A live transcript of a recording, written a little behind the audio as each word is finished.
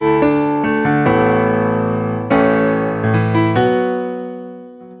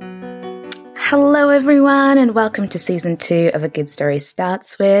everyone, and welcome to season 2 of A Good Story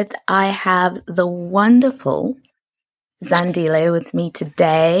Starts With. I have the wonderful Zandi with me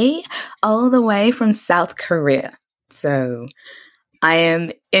today, all the way from South Korea. So I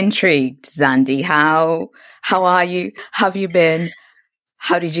am intrigued, Zandi. How are you? How have you been?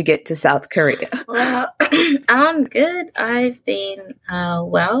 How did you get to South Korea? Well, I'm good. I've been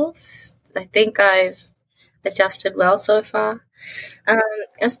well. I think I've adjusted well so far.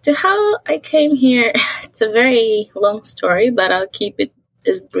 As to how I came here, it's a very long story, but I'll keep it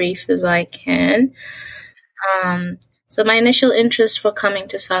as brief as I can. So my initial interest for coming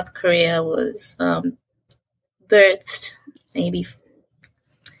to South Korea was birthed maybe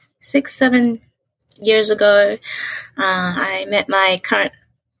 6-7 years ago. I met my current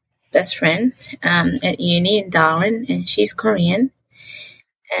best friend at uni in Darwin, and she's Korean.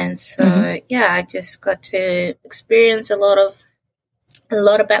 And so, I just got to experience a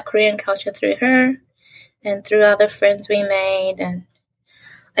lot about Korean culture through her and through other friends we made, and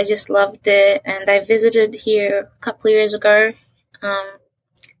I just loved it. And I visited here a couple of years ago,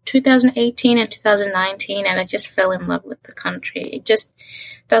 2018 and 2019, and I just fell in love with the country. It just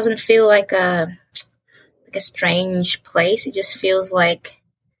doesn't feel like a strange place. It just feels like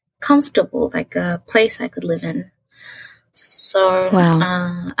comfortable, like a place I could live in. So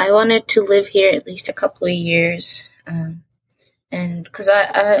I wanted to live here at least a couple of years, and because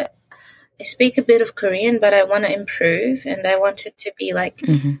I speak a bit of Korean, but I want to improve, and I wanted to be like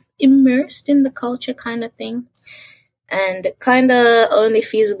immersed in the culture kind of thing. And the kind of only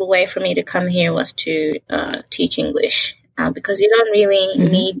feasible way for me to come here was to teach English, because you don't really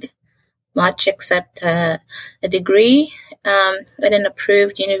need much except a degree at an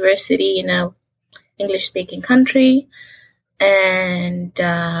approved university, English-speaking country. And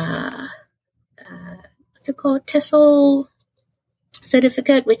what's it called? TESOL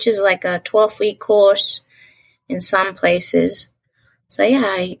certificate, which is like a 12-week course in some places. So yeah,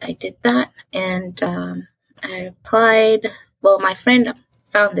 I did that, and I applied. Well, my friend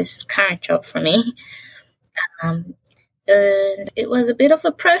found this current job for me, and it was a bit of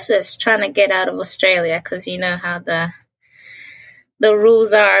a process trying to get out of Australia, because you know how the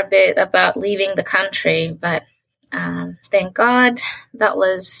rules are a bit about leaving the country, but thank God that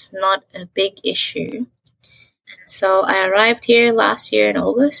was not a big issue. So I arrived here last year in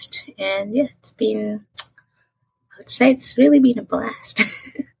August, and yeah, I would say it's really been a blast.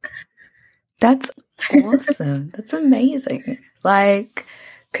 That's awesome. That's amazing. Like,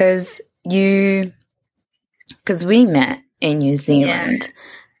 because we met in New Zealand,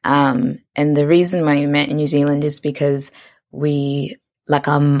 and the reason why we met in New Zealand is because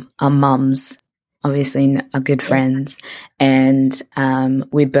our mums obviously are good friends, and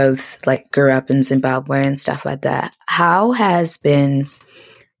we both grew up in Zimbabwe and stuff like that. How has been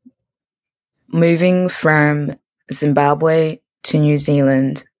moving from Zimbabwe to New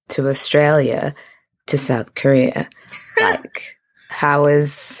Zealand to Australia to South Korea? How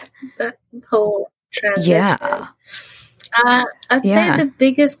is that whole transition? Yeah. I'd say the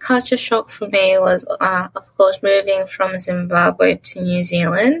biggest culture shock for me was, of course, moving from Zimbabwe to New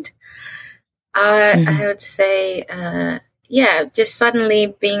Zealand. I would say, just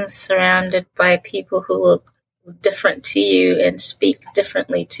suddenly being surrounded by people who look different to you and speak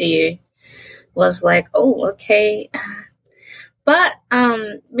differently to you was like, oh, okay. But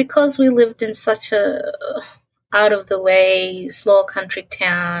because we lived in such a out-of-the-way small country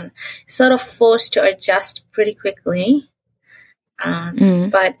town, sort of forced to adjust pretty quickly.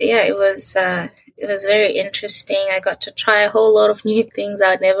 But yeah, it was very interesting. I got to try a whole lot of new things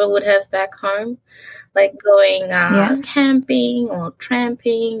I never would have back home, like going camping or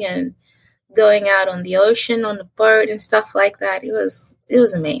tramping and going out on the ocean on the boat and stuff like that. It was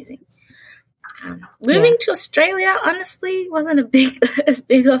amazing. Moving to Australia, honestly, wasn't as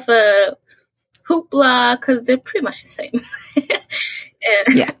big of a hoopla, because they're pretty much the same.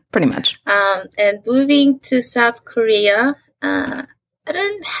 Pretty much. And moving to South Korea, I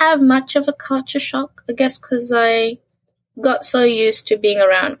don't have much of a culture shock, I guess, because I got so used to being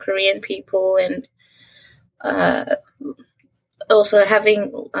around Korean people, and also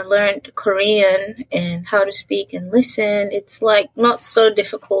having learned Korean and how to speak and listen. It's not so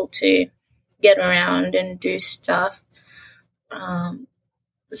difficult to get around and do stuff.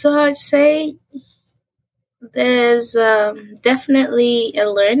 So I'd say there's definitely a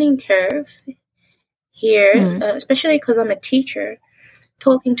learning curve here, especially because I'm a teacher.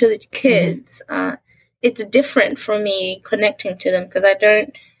 Talking to the kids, it's different for me connecting to them, because I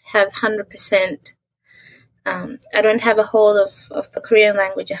don't have 100%. I don't have a hold of the Korean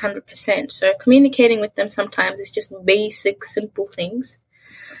language 100%. So communicating with them sometimes is just basic, simple things.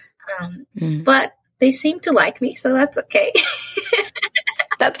 But they seem to like me, so that's okay.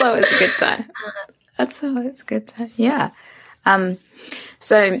 That's always a good time. That's always a good time. Yeah.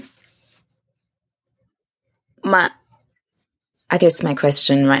 So I guess my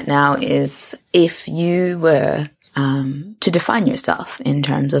question right now is, if you were to define yourself in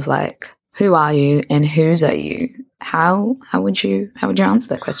terms of like, who are you and whose are you, how would you answer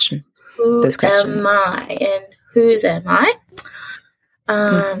that question? Who am I and whose am I?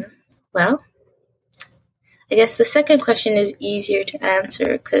 Well, I guess the second question is easier to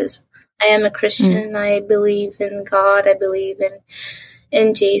answer because I am a Christian. I believe in God. I believe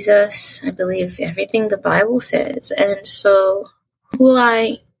in Jesus. I believe everything the Bible says. And so who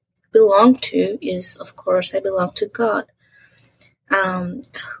I belong to is, of course, I belong to God.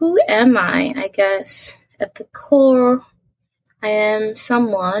 Who am I? I guess at the core, I am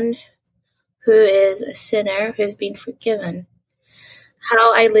someone who is a sinner who's been forgiven.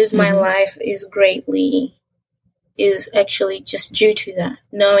 How I live my life is actually just due to that,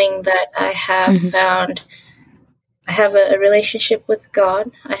 knowing that I have I have a relationship with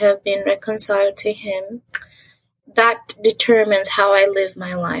God. I have been reconciled to Him. That determines how I live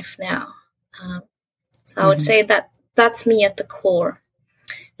my life now. So I would say that that's me at the core.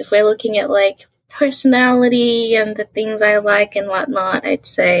 If we're looking at like personality and the things I like and whatnot, I'd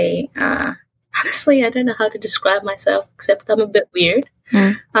say, honestly, I don't know how to describe myself except I'm a bit weird.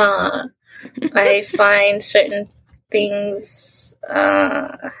 I find certain things,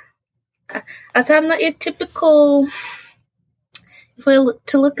 as I'm not your typical, if we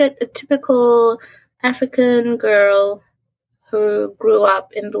look at a typical African girl who grew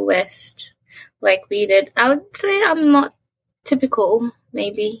up in the West like we did, I would say I'm not typical,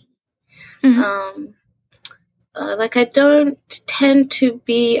 maybe. Like I don't tend to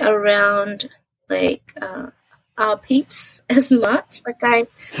be around like our peeps as much. Like I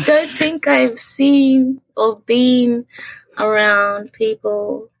don't think I've seen or been around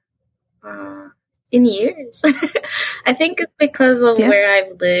people in years. I think it's because of where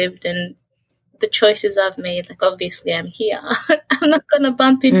I've lived and the choices I've made. Like obviously I'm here. I'm not going to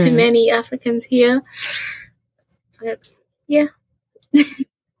bump into many Africans here. But yeah.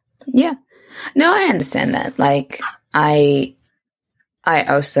 Yeah. No, I understand that. Like I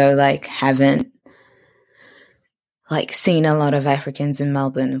also like haven't like seen a lot of Africans in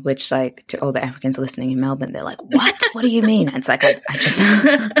Melbourne, which like to all the Africans listening in Melbourne, they're like, what do you mean? And it's like, I just,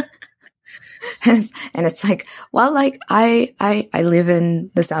 and it's like, well, like I live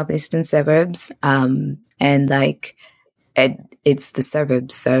in the southeastern suburbs, and like, it's the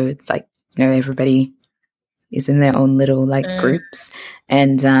suburbs. So it's like, you know, everybody is in their own little like groups.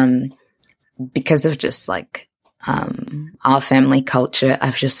 And, because of just like, our family culture,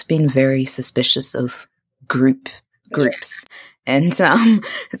 I've just been very suspicious of groups. And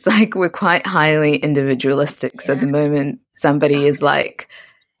it's like we're quite highly individualistic. So the moment somebody is like,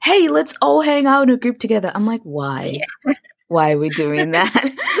 hey, let's all hang out in a group together, I'm like, why? Why are we doing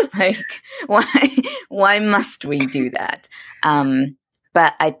that? Like, why must we do that?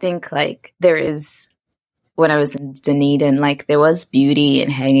 But I think like there is, when I was in Dunedin, like there was beauty in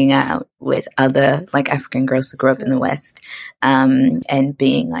hanging out with other like African girls who grew up in the West, and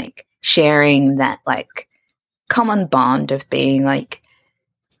being like sharing that like common bond of being like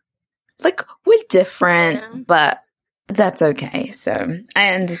we're different, but that's okay. So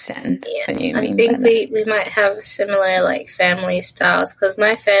I understand what you mean. I think we might have similar like family styles because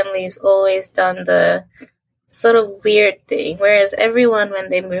my family's always done the sort of weird thing, whereas everyone when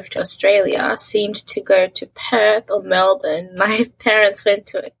they moved to Australia seemed to go to Perth or Melbourne. My parents went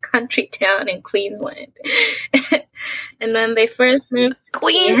to a country town in Queensland. And when they first moved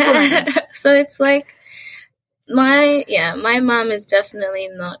Queensland, so it's like my mom is definitely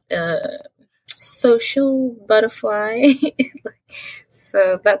not a social butterfly.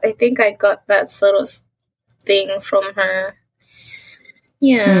 So that I think I got that sort of thing from her.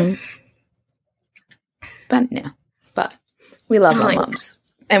 But we love our moms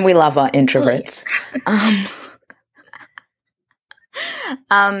and we love our introverts.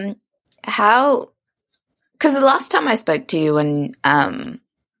 How? Because the last time I spoke to you when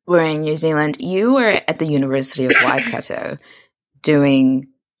we were in New Zealand, you were at the University of Waikato doing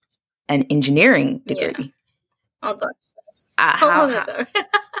an engineering degree. Yeah. Oh God, so long ago.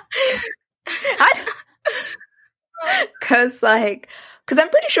 Because I'm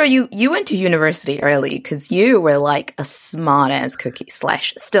pretty sure you went to university early because you were like a smart ass cookie /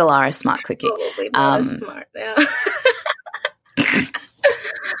 still are a smart cookie. Probably not as smart now.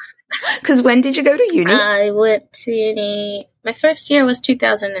 Because when did you go to uni? I went to uni. My first year was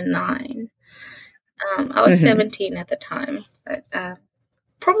 2009. I was 17 at the time, but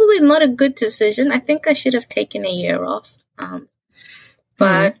probably not a good decision. I think I should have taken a year off.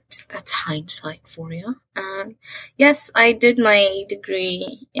 But that's hindsight for you. Yes, I did my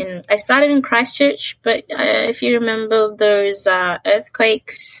degree I started in Christchurch, but if you remember those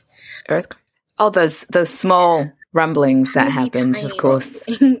earthquakes. Oh, those small rumblings that happened, of course.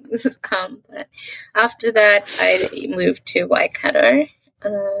 But after that, I moved to Waikato.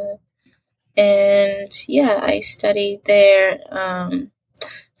 And yeah, I studied there,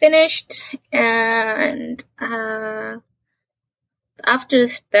 finished, and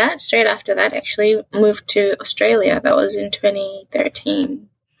straight after that, actually moved to Australia. That was in 2013.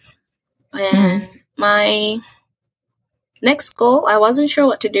 And my next goal, I wasn't sure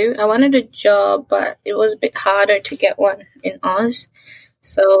what to do. I wanted a job, but it was a bit harder to get one in Oz.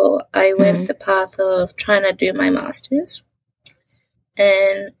 So I went the path of trying to do my master's.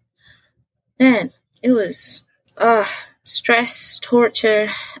 And man, it was stress,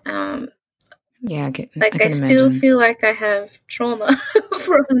 torture. I still feel like I have trauma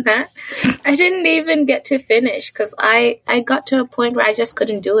from that. I didn't even get to finish because I got to a point where I just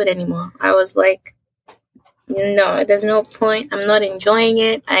couldn't do it anymore. I was like, no, there's no point. I'm not enjoying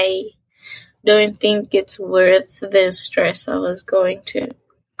it. I don't think it's worth the stress I was going through.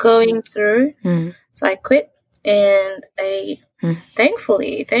 So I quit, and I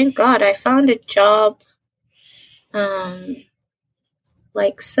thank God, I found a job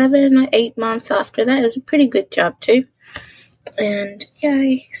like 7 or 8 months after that. It was a pretty good job too. And yeah,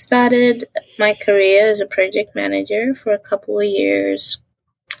 I started my career as a project manager for a couple of years.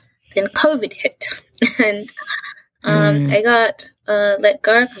 Then COVID hit, and I got let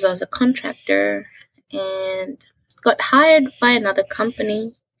go because I was a contractor, and got hired by another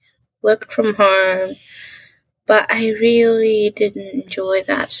company, worked from home, but I really didn't enjoy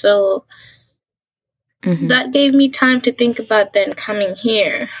that. So that gave me time to think about then coming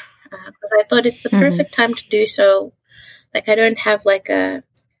here, because I thought it's the perfect time to do so. Like, I don't have like a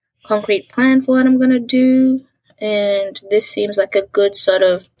concrete plan for what I'm going to do, and this seems like a good sort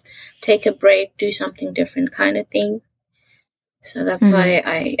of take a break, do something different kind of thing. So that's why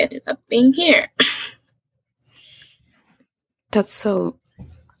I ended up being here. That's so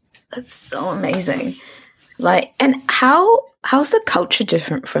amazing. Like, and how's the culture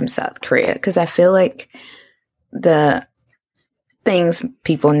different from South Korea? Because I feel like the things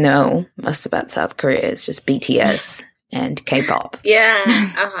people know most about South Korea is just BTS and K-pop. Yeah,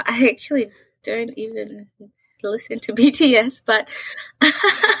 I actually don't even listen to BTS, but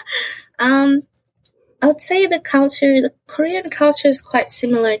I would say the Korean culture is quite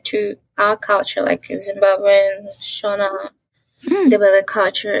similar to our culture, like Zimbabwean, Shona, the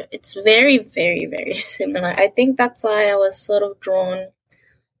culture. It's very, very, very similar. I think that's why I was sort of drawn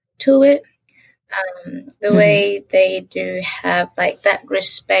to it. The way they do have like that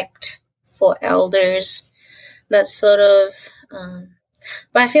respect for elders, that sort of,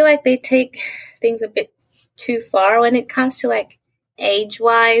 but I feel like they take things a bit too far when it comes to like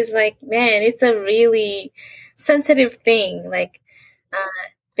age-wise. Like, man, it's a really sensitive thing, like,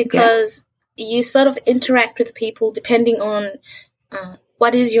 because you sort of interact with people depending on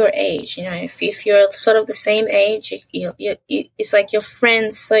what is your age. You know, if you're sort of the same age, you it's like your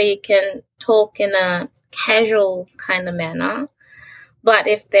friends, so you can talk in a casual kind of manner. But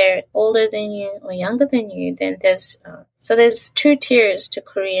if they're older than you or younger than you, then there's two tiers to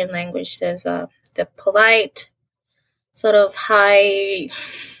Korean language. There's the polite, sort of high,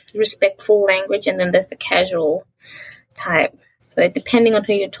 respectful language, and then there's the casual type. So depending on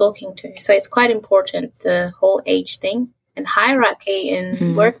who you're talking to. So it's quite important, the whole age thing. And hierarchy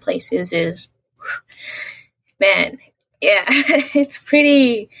in workplaces is, man, yeah, it's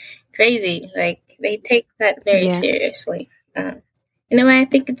pretty crazy. Like, they take that very seriously. In a way, I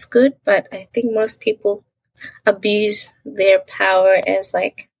think it's good, but I think most people abuse their power as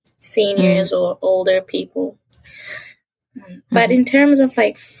like seniors or older people. But in terms of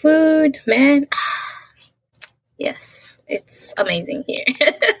like food, man, yes, it's amazing here.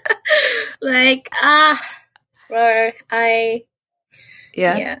 Like, bro, I'm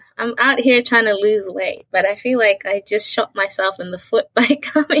out here trying to lose weight, but I feel like I just shot myself in the foot by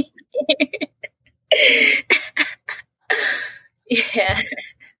coming here. Yeah.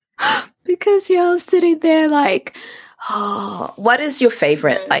 Because you're sitting there like, oh, what is your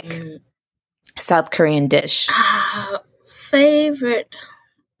favorite, like, South Korean dish? Favorite?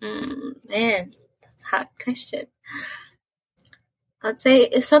 Man, that's a hard question. I'd say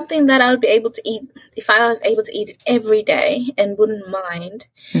it's something that I would be able to eat if I was able to eat it every day and wouldn't mind.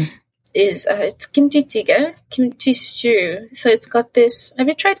 Is it's kimchi jjigae, kimchi stew. So it's got this. Have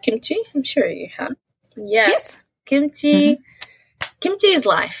you tried kimchi? I'm sure you have. Yes. Kimchi Kimchi is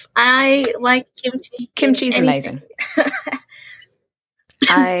life. I like kimchi. Kimchi is amazing.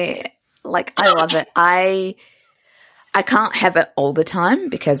 I love it. I can't have it all the time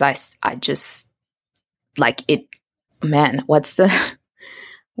because I just like it. Man, what's the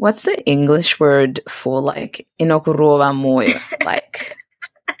English word for like inokurowa moyo? Like,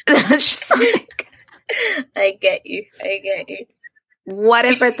 it's just like, I get you.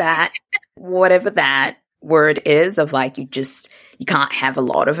 Whatever that word is of like, you can't have a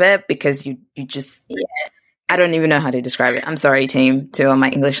lot of it because you just, I don't even know how to describe it. I'm sorry, team, to all my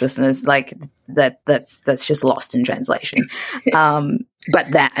English listeners. Like that's just lost in translation.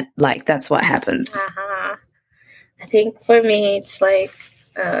 But that's what happens. I think for me, it's like,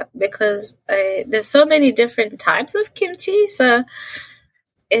 because there's so many different types of kimchi, so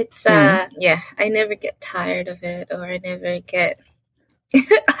it's I never get tired of it, or I never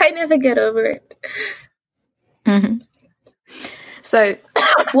get over it. Mm-hmm. So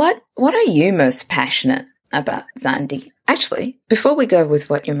what are you most passionate about, Zandi? Actually, before we go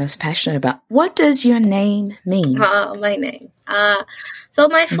with what you're most passionate about, what does your name mean? My name. So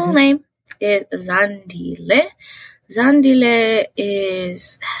my full name is Zandile. Zandile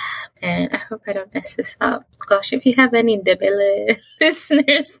is, and I hope I don't mess this up. Gosh, if you have any Ndebele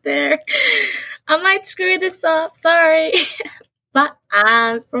listeners there, I might screw this up. Sorry. But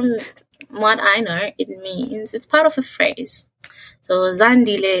from what I know, it's part of a phrase. So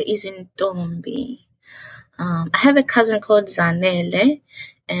Zandile is in Dombi. I have a cousin called Zanele,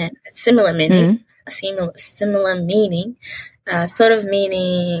 and it's similar meaning. Similar meaning, sort of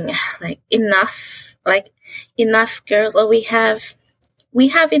meaning like enough girls, or we have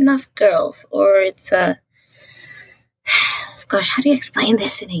enough girls, or it's gosh, how do you explain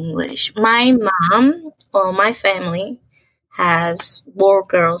this in English? My mom or my family has more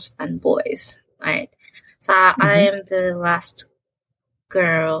girls than boys, right? So I am the last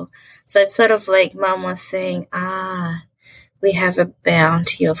girl. So it's sort of like mom was saying, we have a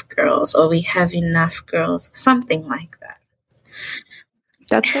bounty of girls, or we have enough girls, something like that.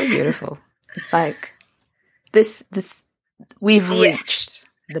 That's so beautiful. It's like this we've reached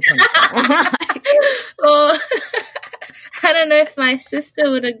the pinnacle. Well, I don't know if my sister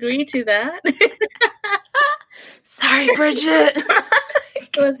would agree to that. Sorry, Bridget.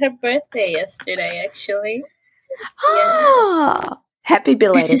 It was her birthday yesterday, actually. Oh, happy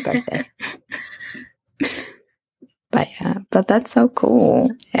belated birthday. But that's so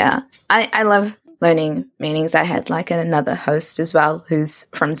cool. Yeah. I love learning meanings. I had like another host as well who's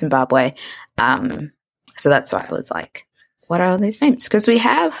from Zimbabwe. So that's why I was like, what are all these names? Because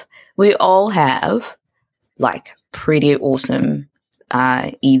we all have like pretty awesome,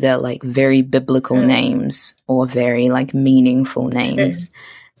 either like very biblical names or very like meaningful names.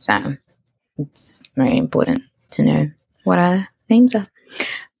 So it's very important to know what our names are.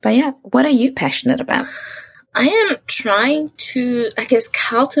 But yeah, what are you passionate about? I am trying to, I guess,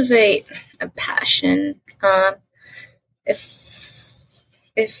 cultivate a passion.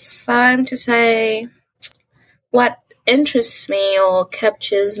 If I'm to say what interests me or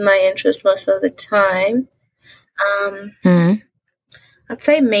captures my interest most of the time, I'd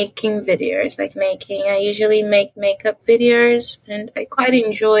say making videos. I usually make makeup videos, and I quite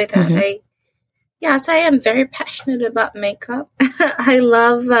enjoy that. I'd say I'm very passionate about makeup. I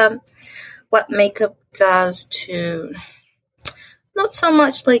love what makeup does to not so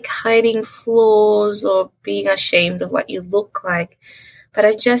much like hiding flaws or being ashamed of what you look like, but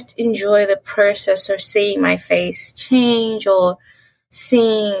I just enjoy the process of seeing my face change, or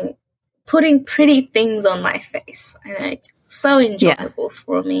putting pretty things on my face. And it's so enjoyable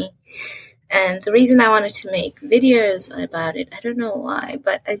for me. And the reason I wanted to make videos about it, I don't know why,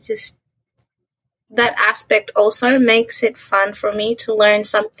 but that aspect also makes it fun for me to learn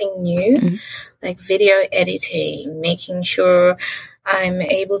something new, like video editing, making sure I'm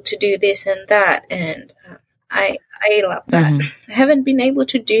able to do this and that. And I love that. I haven't been able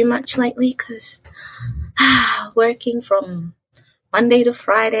to do much lately because working from Monday to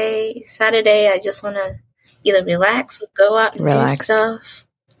Friday, Saturday, I just want to either relax or go out and do stuff.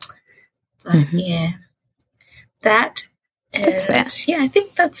 But that. And that's fair. Yeah, I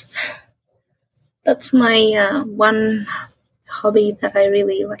think that's my one hobby that I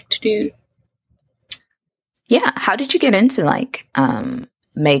really like to do. Yeah. How did you get into like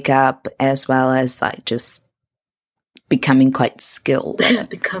makeup as well as like just becoming quite skilled?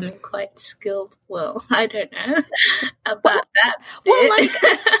 Becoming quite skilled. Well, I don't know about that bit.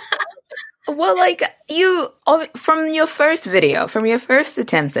 Well, like you, from your first video, from your first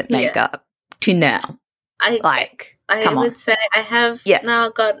attempts at makeup to now, I would say I have now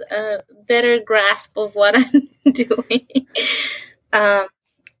got a better grasp of what I'm doing.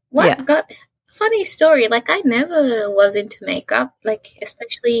 Funny story, like I never was into makeup, like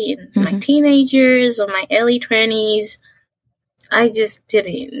especially in my teenage years or my early 20s. I just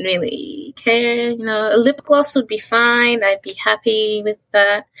didn't really care. A lip gloss would be fine. I'd be happy with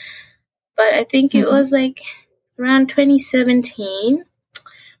that. But I think it was like around 2017.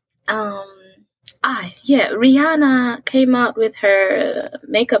 Rihanna came out with her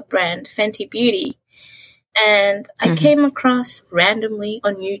makeup brand, Fenty Beauty. And I came across randomly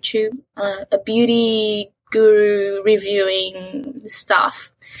on YouTube a beauty guru reviewing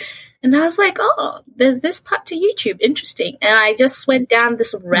stuff. And I was like, oh, there's this part to YouTube. Interesting. And I just went down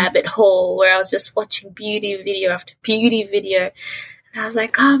this rabbit hole where I was just watching beauty video after beauty video. And I was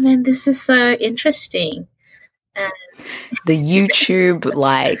like, oh, man, this is so interesting. And the YouTube,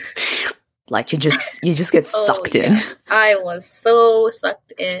 like you just get sucked in. I was so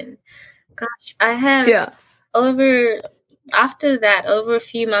sucked in. Gosh, I have over a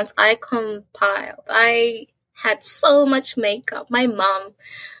few months, I compiled. I had so much makeup. My mom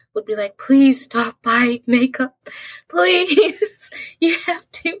would be like, please stop buying makeup. Please, you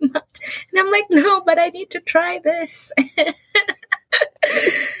have too much. And I'm like, no, but I need to try this.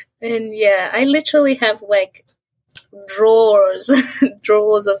 And I literally have like drawers of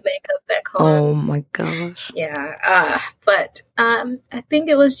makeup back home. Oh my gosh. Yeah. But I think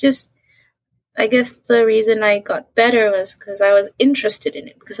it was just, I guess the reason I got better was because I was interested in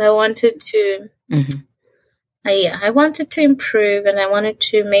it, because I wanted to I wanted to improve, and I wanted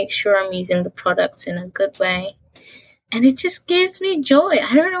to make sure I'm using the products in a good way. And it just gives me joy.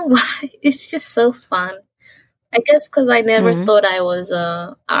 I don't know why. It's just so fun. I guess because I never thought I was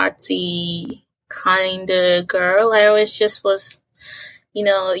a artsy kind of girl. I always just was,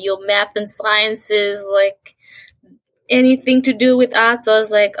 your math and sciences, like anything to do with arts. I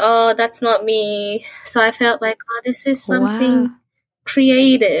was like, oh, that's not me. So I felt like, oh, this is something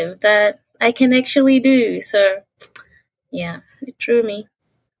creative that I can actually do. So, yeah, it drew me.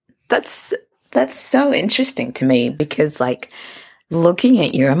 That's so interesting to me, because, like, looking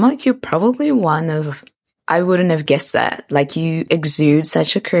at you, I'm like, you're probably one of, I wouldn't have guessed that. Like, you exude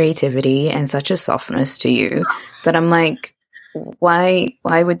such a creativity and such a softness to you that I'm like, why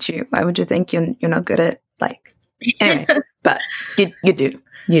would you think you're not good at, like, anyway, but you do.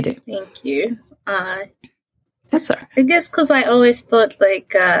 Thank you. That's all right. I guess because I always thought,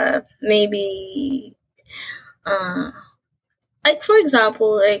 like, maybe, like, for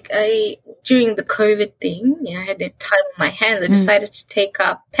example, like, during the COVID thing, I had time on my hands. I decided to take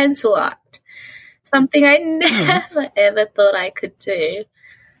up pencil art, something I never, ever thought I could do.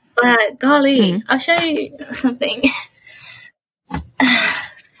 But, golly, I'll show you something.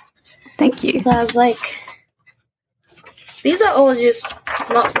 Thank you. So I was like, these are all just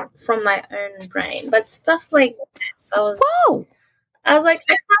not from my own brain, but stuff like this. I was like,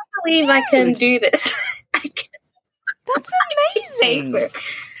 I can't believe I can do this. That's amazing.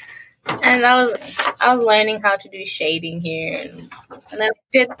 And I was learning how to do shading here, and I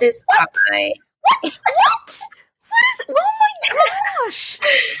did this eye. What? Oh my gosh!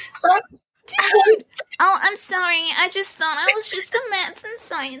 So, dude. Oh, I'm sorry. I just thought I was just a maths and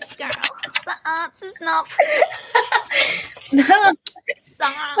science girl. The arts is not for me. No.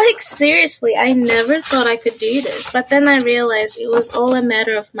 Sorry. Like, seriously, I never thought I could do this. But then I realized it was all a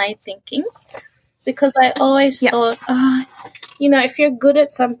matter of my thinking. Because I always thought, if you're good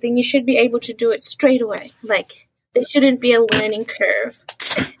at something, you should be able to do it straight away. Like, there shouldn't be a learning curve.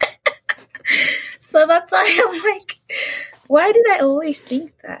 So that's why I'm like, why did I always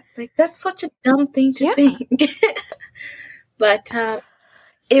think that? Like, that's such a dumb thing to think. But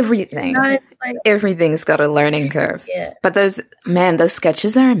everything's got a learning curve. Yeah. But those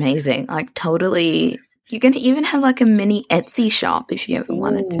sketches are amazing. Like, totally. You can even have like a mini Etsy shop if you ever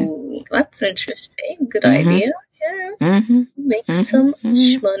wanted to. That's interesting. Good idea. Yeah. Make some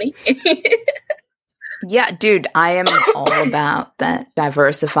money. Yeah, dude, I am all about that.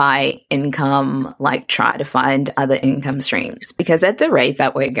 Diversify income, like, try to find other income streams, because at the rate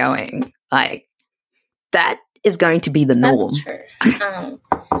that we're going, like, that is going to be the norm. That's true.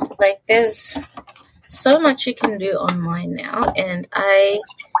 Like, there's so much you can do online now, and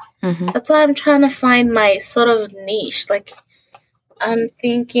that's why I'm trying to find my sort of niche. Like, I'm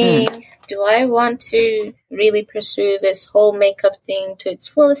thinking, do I want to really pursue this whole makeup thing to its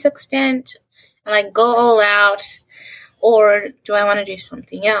fullest extent and, like, go all out, or do I want to do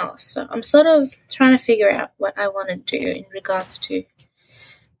something else? So I'm sort of trying to figure out what I want to do in regards to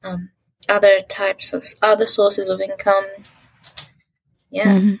other sources of income. Yeah.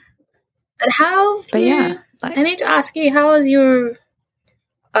 And how I need to ask you, how was your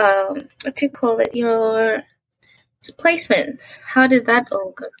what do you call it, your So placement, how did that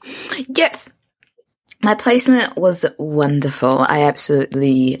all go? Yes. My placement was wonderful. I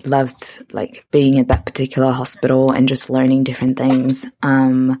absolutely loved like being at that particular hospital and just learning different things.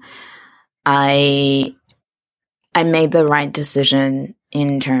 I made the right decision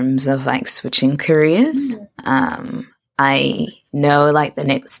in terms of like switching careers. I know like the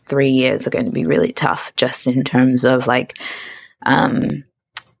next 3 years are going to be really tough just in terms of like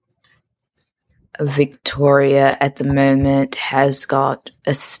Victoria at the moment has got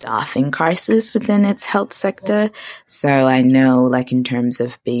a staffing crisis within its health sector. So I know like in terms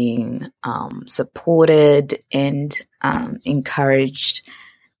of being supported and encouraged,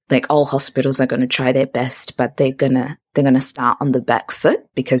 like all hospitals are going to try their best, but they're gonna start on the back foot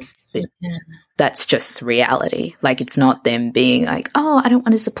because that's just reality. Like it's not them being like, oh, I don't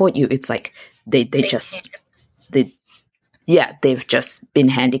want to support you. It's like they've just been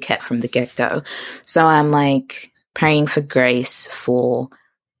handicapped from the get-go. So I'm like praying for grace for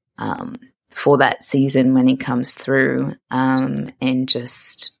that season when it comes through, and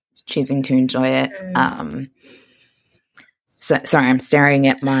just choosing to enjoy it. So sorry, I'm staring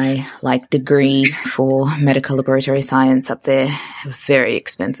at my like degree for medical laboratory science up there. A very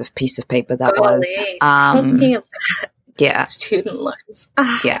expensive piece of paper that was. Talking about student loans.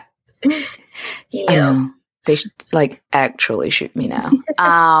 Yeah. I know. They should like actually shoot me now.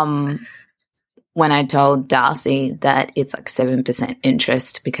 When I told Darcy that it's like 7%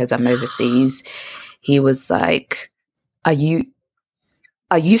 interest because I'm overseas, he was like, Are you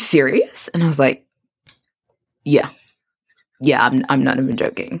serious? And I was like, Yeah, I'm not even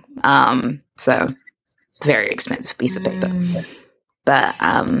joking. So very expensive piece of paper. But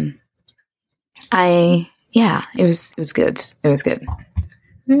it was good. It was good.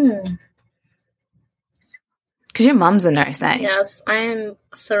 Because your mum's a nurse, eh? Yes, I am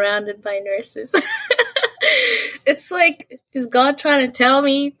surrounded by nurses. It's like, is God trying to tell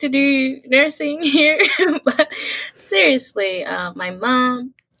me to do nursing here? But seriously, my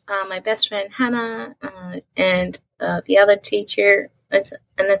mom, my best friend Hannah, and the other teacher, is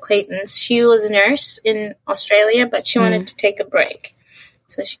an acquaintance. She was a nurse in Australia, but she wanted to take a break.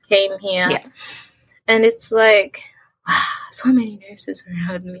 So she came here. Yeah. And it's like, wow, so many nurses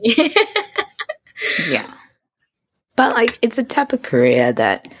around me. Yeah. But like it's a type of career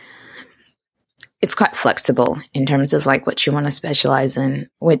that it's quite flexible in terms of like what you want to specialize in,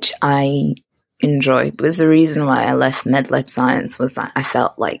 which I enjoy. It was the reason why I left med-lab science was that I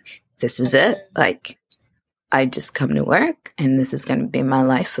felt like this is it. Like I just come to work and this is going to be my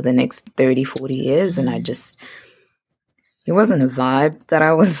life for the next 30, 40 years. And it wasn't a vibe that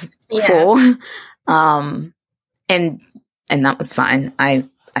I was for. And that was fine. I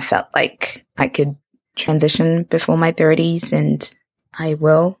felt like I could transition before my 30s, and I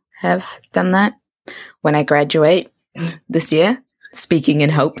will have done that when I graduate this year, speaking in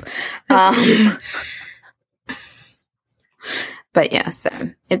hope. But yeah, so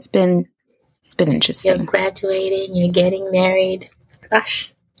it's been interesting. You're graduating, you're getting married.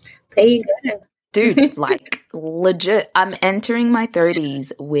 Gosh, there you go. Dude, like legit, I'm entering my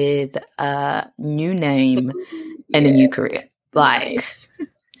 30s with a new name and a new career. Like, nice.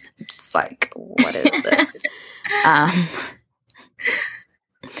 Just like, what is this?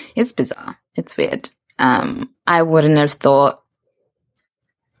 It's bizarre. It's weird. I wouldn't have thought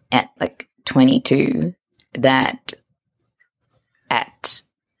at like 22 that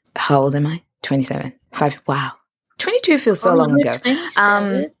how old am I? 27. 5. Wow. 22 feels so long ago.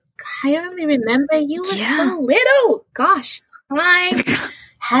 I only remember you were so little. Gosh, time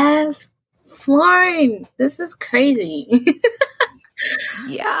has flown. This is crazy.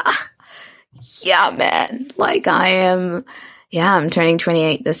 Yeah, man. Like I'm turning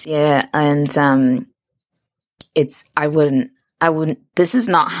 28 this year, and I wouldn't, this is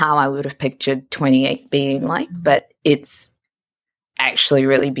not how I would have pictured 28 being like, but it's actually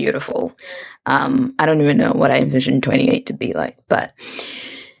really beautiful. I don't even know what I envisioned 28 to be like, but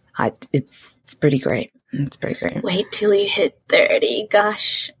it's pretty great. It's pretty great. Wait till you hit 30.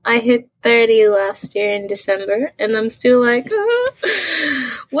 Gosh, I hit 30 last year in December, and I'm still like,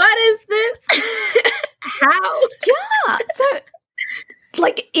 what is this? How? Yeah. So,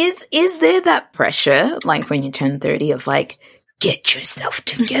 like, is there that pressure, like, when you turn 30 of, like, get yourself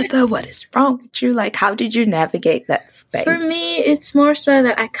together? What is wrong with you? Like, how did you navigate that space? For me, it's more so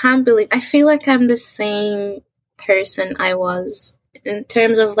that I feel like I'm the same person I was in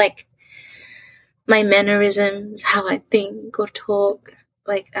terms of, like, my mannerisms, how I think or talk,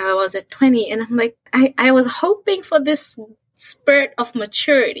 like I was at 20, and I'm like, I was hoping for this spurt of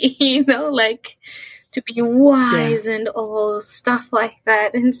maturity, like to be wise and all stuff like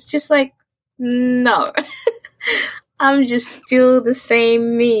that, and it's just like, no. I'm just still the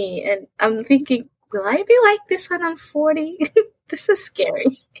same me. And I'm thinking, will I be like this when I'm 40? This is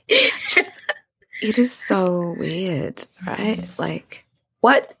scary. It is so weird, right? Like,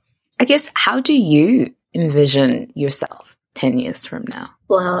 how do you envision yourself 10 years from now?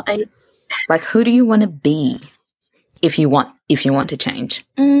 Well, like, who do you want to be if you want to change?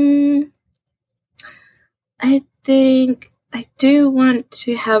 I think I do want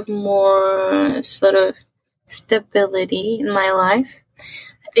to have more sort of stability in my life.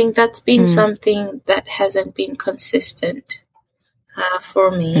 I think that's been something that hasn't been consistent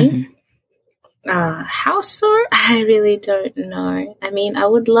for me. How so? I really don't know. I mean, I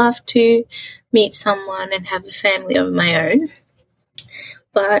would love to meet someone and have a family of my own,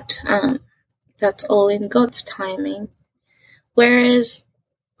 but that's all in God's timing. Whereas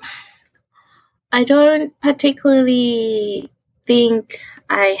I don't particularly think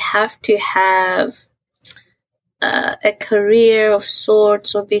I have to have a career of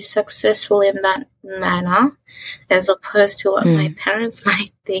sorts or be successful in that manner, as opposed to what my parents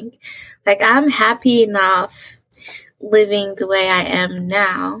might think. Like, I'm happy enough living the way I am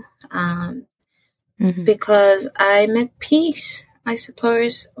now because I'm at peace, I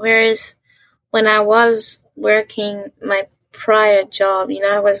suppose. Whereas when I was working my prior job,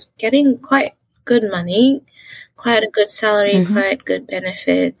 I was getting quite good money, quite a good salary, quite good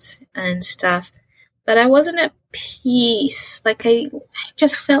benefits and stuff. But I wasn't at peace. Like, I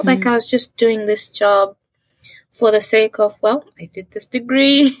just felt like I was just doing this job for the sake of, well, I did this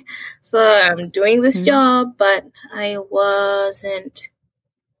degree, so I'm doing this job, but I wasn't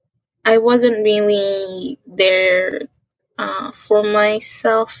really there for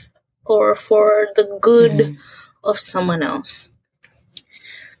myself or for the good of someone else.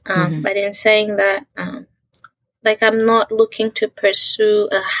 But in saying that, like, I'm not looking to pursue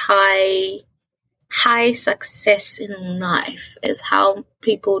a high success in life is how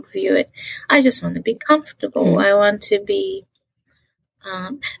people would view it. I just want to be comfortable. I want to be,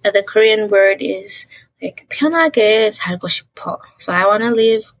 the Korean word is like, 편하게 살고 싶어. So I want to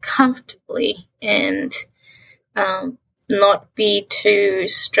live comfortably and not be too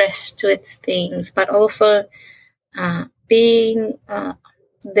stressed with things, but also being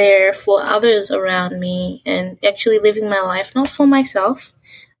there for others around me and actually living my life, not for myself,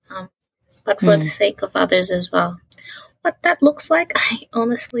 but for the sake of others as well. What that looks like, I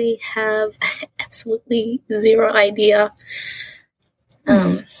honestly have absolutely zero idea.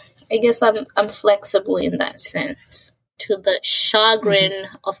 I guess I'm flexible in that sense, to the chagrin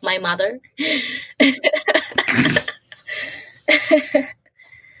of my mother.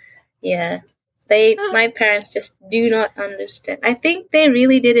 Yeah, my parents just do not understand. I think they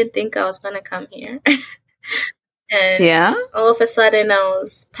really didn't think I was going to come here. And all of a sudden, I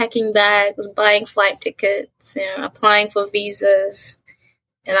was packing bags, buying flight tickets, applying for visas,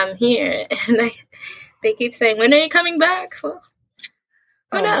 and I'm here. And they keep saying, "When are you coming back?" Well,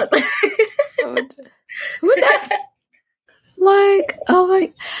 who knows? Who knows? Like, oh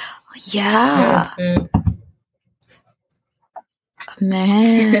my, yeah,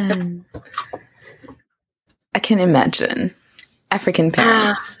 man. I can imagine African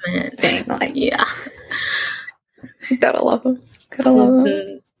parents being like, yeah. Gotta love them. Gotta love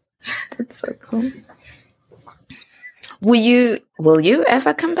them. That's so cool. Will you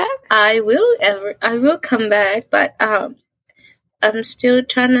ever come back? I will come back, but I'm still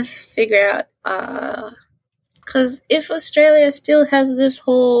trying to figure out because if Australia still has this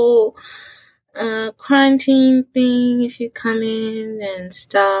whole quarantine thing, if you come in and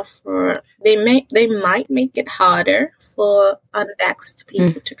stuff, or they might make it harder for unvaxxed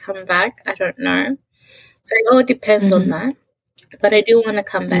people to come back. I don't know. So it all depends on that. But I do want to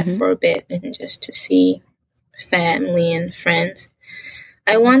come back for a bit and just to see family and friends.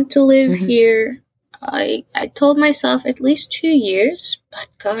 I want to live here. I told myself at least 2 years, but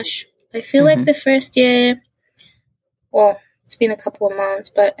gosh, I feel like the first year, well, it's been a couple of months,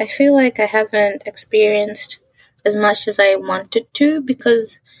 but I feel like I haven't experienced as much as I wanted to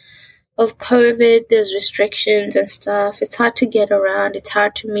because of COVID. There's restrictions and stuff. It's hard to get around. It's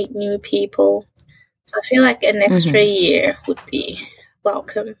hard to meet new people. So I feel like an extra year would be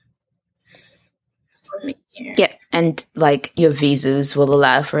welcome for me here. Yeah, and like your visas will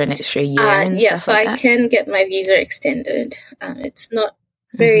allow for an extra year. Yeah, so I can get my visa extended. It's not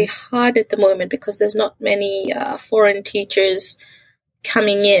very hard at the moment because there's not many foreign teachers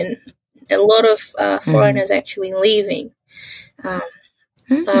coming in. A lot of foreigners actually leaving. So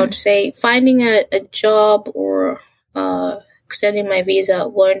I would say finding a job or extending my visa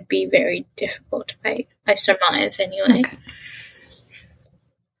won't be very difficult. I surmise anyway. Okay.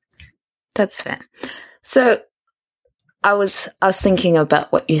 That's fair. So I was thinking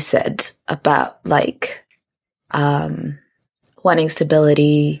about what you said about like wanting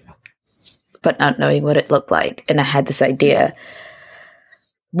stability but not knowing what it looked like, and I had this idea.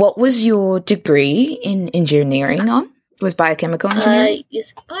 What was your degree in engineering on? It was biochemical engineering?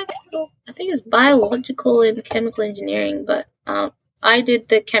 It's biochemical. I think it's biological and chemical engineering, but I did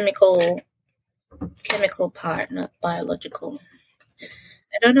the chemical part, not biological.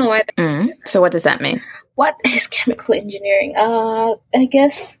 I don't know why. So what does that mean? What is chemical engineering? I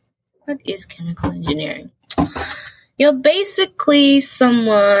guess, what is chemical engineering? You're basically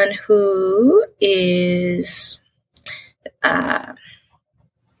someone who is, let's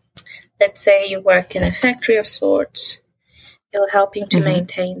say you work in a factory of sorts. You're helping to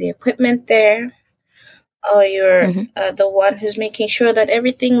maintain the equipment there, or you're the one who's making sure that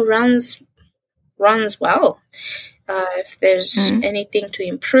everything runs well. If there's anything to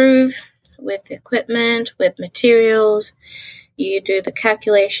improve with equipment, with materials, you do the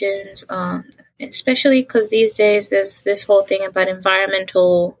calculations, especially because these days there's this whole thing about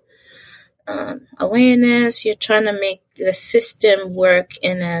environmental awareness. You're trying to make the system work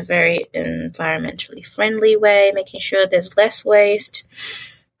in a very environmentally friendly way, making sure there's less waste,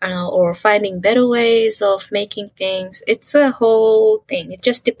 or finding better ways of making things. It's a whole thing. It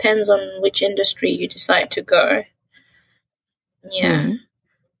just depends on which industry you decide to go. Yeah.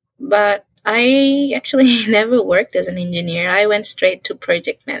 But I actually never worked as an engineer. I went straight to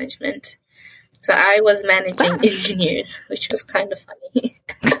project management. So I was managing engineers, which was kind of funny.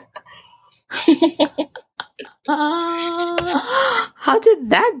 How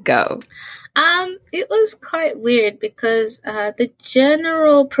did that go? It was quite weird because the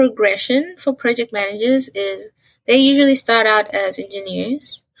general progression for project managers is they usually start out as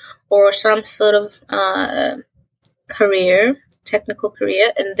engineers or some sort of technical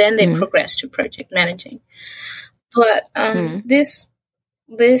career, and then they progress to project managing. But this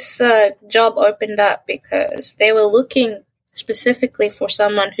job opened up because they were looking specifically for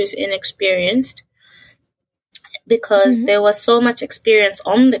someone who's inexperienced, because there was so much experience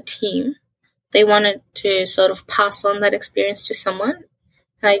on the team. They wanted to sort of pass on that experience to someone.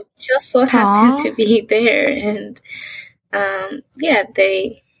 I just so happened to be there, and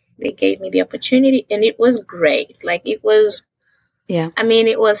they gave me the opportunity, and it was great. Like, it was, I mean,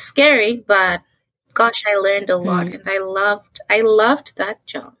 it was scary, but gosh, I learned a lot, and I loved that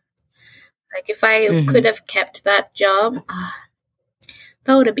job. Like, if I could have kept that job,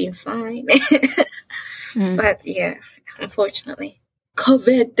 that would have been fine. But yeah, unfortunately,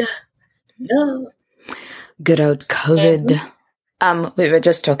 COVID. No. Good old COVID. We were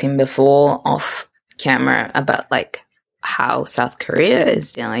just talking before off camera about like how South Korea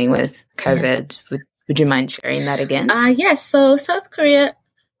is dealing with COVID. Would you mind sharing that again? Yes. So South Korea, a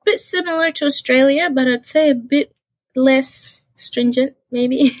bit similar to Australia, but I'd say a bit less stringent,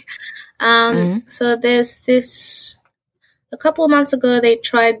 maybe. So there's this. A couple of months ago, they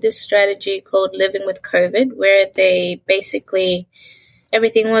tried this strategy called Living with COVID, where they basically,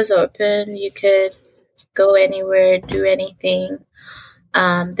 everything was open. You could go anywhere, do anything.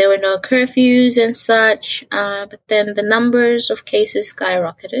 There were no curfews and such, but then the numbers of cases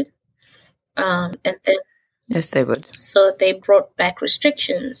skyrocketed. And then, yes, they would. So they brought back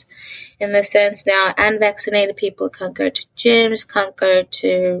restrictions in the sense now unvaccinated people can't go to gyms, can't go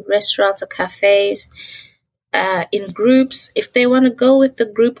to restaurants or cafes. In groups, if they want to go with the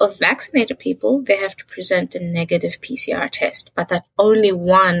group of vaccinated people, they have to present a negative PCR test, but that only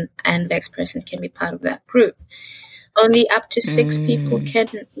one unvaxxed person can be part of that group. Only up to 6 people can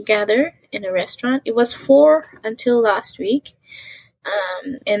gather in a restaurant. It was 4 until last week.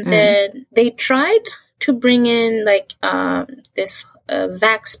 And then they tried to bring in like this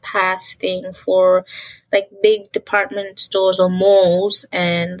Vax Pass thing for like big department stores or malls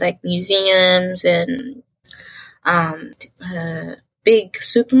and like museums and big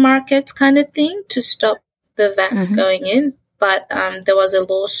supermarkets kind of thing to stop the vax going in. But there was a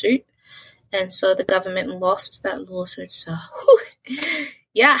lawsuit, and so the government lost that lawsuit. So,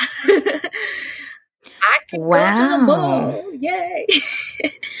 yeah. I can go to the mall. Yay.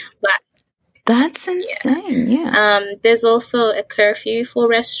 But that's insane. Yeah. There's also a curfew for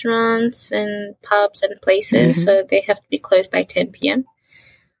restaurants and pubs and places, so they have to be closed by 10 p.m.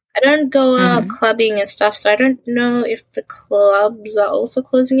 I don't go out clubbing and stuff, so I don't know if the clubs are also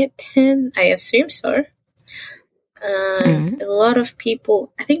closing at 10. I assume so. A lot of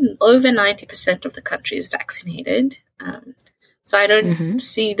people, I think over 90% of the country is vaccinated. So I don't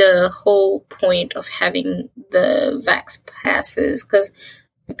see the whole point of having the vax passes, because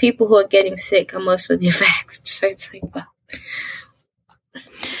the people who are getting sick are mostly vaxxed. So it's like, well.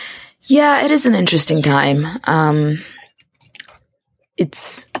 Yeah, it is an interesting time.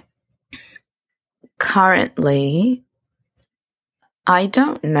 it's currently, I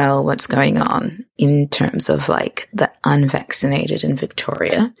don't know what's going on in terms of like the unvaccinated in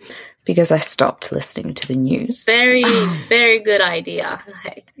Victoria because I stopped listening to the news. Very, very good idea.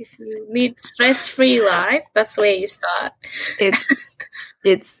 Like, if you need stress-free life, that's where you start.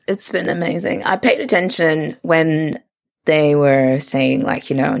 It's been amazing. I paid attention when they were saying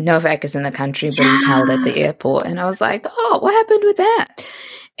like, you know, Novak is in the country, but he's held at the airport, and I was like, oh, what happened with that?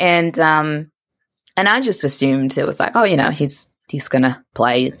 And I just assumed it was like, oh, you know, he's gonna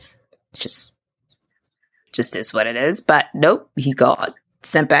play. It's just is what it is. But nope, he got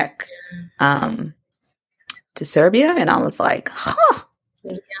sent back to Serbia, and I was like, huh,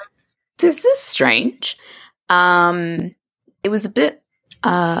 this is strange. It was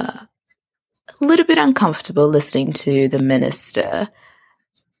a little bit uncomfortable listening to the minister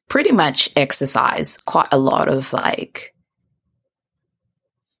pretty much exercise quite a lot of like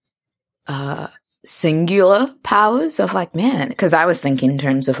singular powers of like, man, because I was thinking in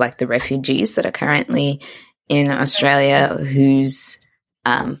terms of like the refugees that are currently in Australia whose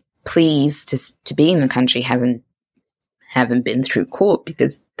pleas to be in the country haven't been through court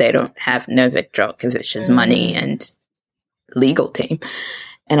because they don't have Novak Djokovic's money and legal team.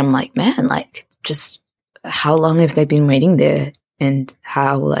 And I'm like, man, like, just how long have they been waiting there, and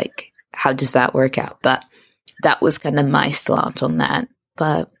how does that work out? But that was kind of my slant on that.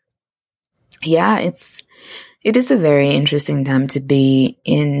 But yeah, it is a very interesting time to be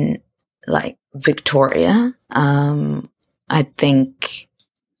in like Victoria. I think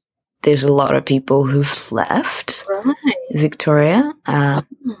there's a lot of people who've left Victoria. No,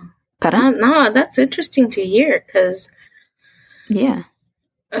 that's interesting to hear because yeah.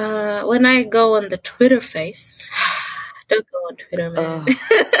 When I go on the Twitter face, don't go on Twitter, man.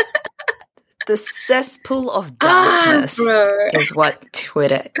 The cesspool of darkness is what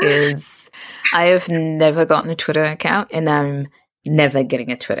Twitter is. I have never gotten a Twitter account, and I'm never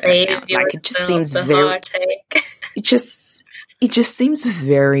getting a Twitter account. Like, it just seems very. It just seems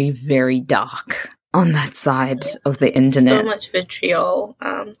very, very dark on that side of the internet. So much vitriol.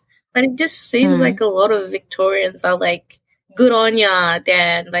 But it just seems like a lot of Victorians are like, good on ya,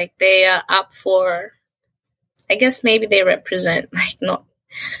 Dan. Like, they are up for, I guess maybe they represent, like, not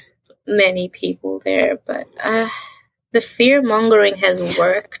many people there, but the fear-mongering has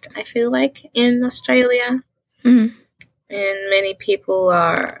worked, I feel like, in Australia. And many people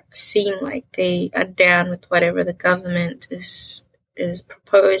seem like they are down with whatever the government is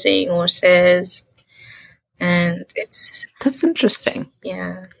proposing or says. And that's interesting.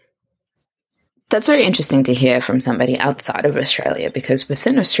 Yeah. That's very interesting to hear from somebody outside of Australia, because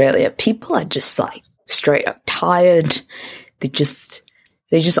within Australia, people are just like straight up tired. They just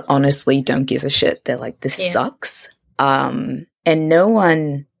honestly don't give a shit. They're like, this sucks. And no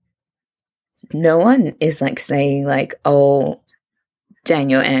one is like saying like, oh,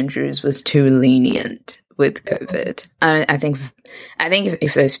 Daniel Andrews was too lenient with COVID. I think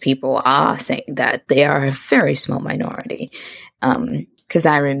if those people are saying that, they are a very small minority. Because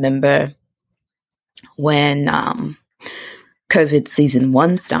I remember when COVID season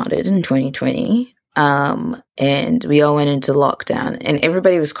 1 started in 2020, and we all went into lockdown, and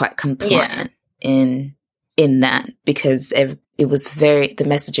everybody was quite compliant in that, because it was the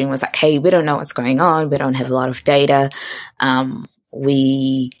messaging was like, hey, we don't know what's going on, we don't have a lot of data,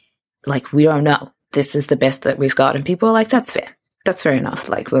 we don't know, this is the best that we've got, and people were like, that's fair enough,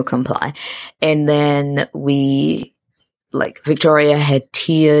 like, we'll comply. And then Victoria had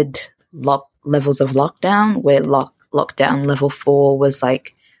tiered levels of lockdown, where lockdown level 4 was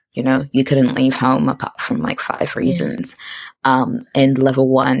like, you know, you couldn't leave home apart from like 5 reasons. And level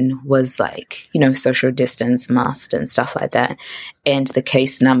 1 was like, you know, social distance, masked and stuff like that. And the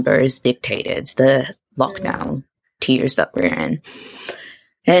case numbers dictated the lockdown tiers that we're in.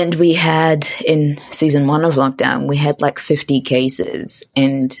 And we had, in season 1 of lockdown, we had like 50 cases,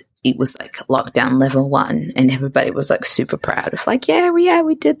 and it was like lockdown level 1, and everybody was like super proud of like, yeah,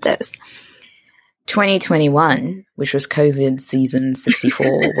 we did this. 2021, which was COVID season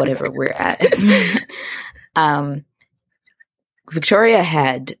 64, whatever we're at, Victoria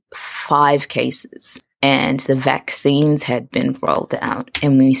had 5 cases, and the vaccines had been rolled out,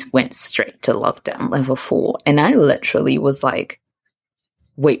 and we went straight to lockdown level 4. And I literally was like,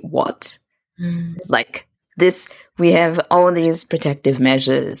 wait, what? Like, this, we have all these protective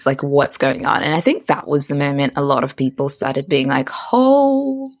measures, like, what's going on? And I think that was the moment a lot of people started being like,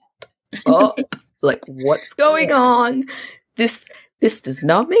 hold up. Like, what's going on? This does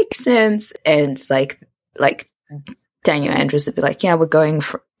not make sense. And like Daniel Andrews would be like, yeah, we're going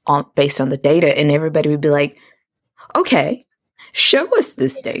based on the data, and everybody would be like, okay. show us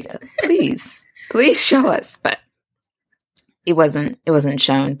this data, please. Please show us. But it wasn't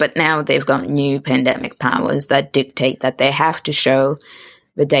shown. But now they've got new pandemic powers that dictate that they have to show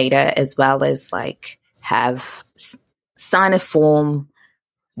the data, as well as like have sign a form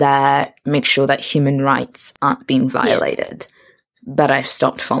that makes sure that human rights aren't being violated. But I've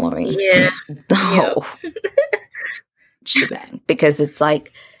stopped following the whole shebang, because it's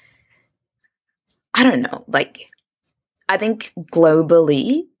like, I don't know, like, I think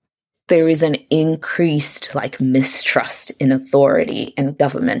globally there is an increased like mistrust in authority and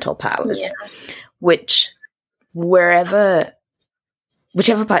governmental powers, which whichever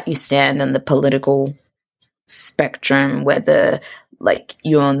part you stand on the political spectrum, whether like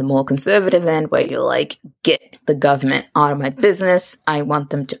you're on the more conservative end where you're like, get the government out of my business, I want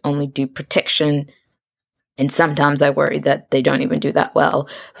them to only do protection, and sometimes I worry that they don't even do that well,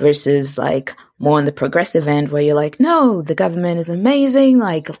 versus like more on the progressive end where you're like, no, the government is amazing,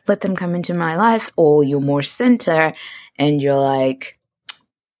 like let them come into my life. Or you're more center and you're like,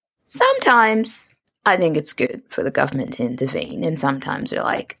 sometimes I think it's good for the government to intervene, and sometimes you're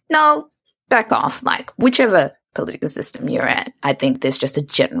like, no, back off. Like whichever political system you're at, I think there's just a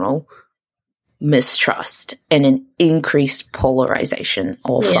general mistrust and an increased polarization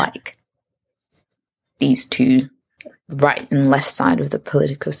of like these two, right and left side of the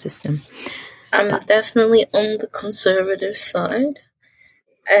political system. I'm definitely on the conservative side.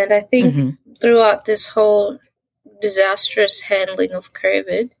 And I think throughout this whole disastrous handling of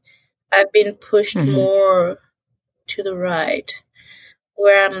COVID, I've been pushed more to the right,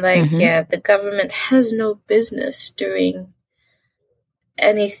 where I'm like, the government has no business doing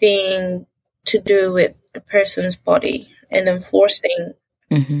anything to do with a person's body and enforcing.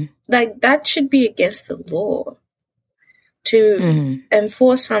 Like, that should be against the law to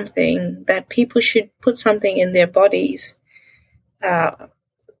enforce something that people should put something in their bodies. No,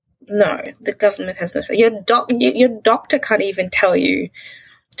 the government has no say. Your doctor can't even tell you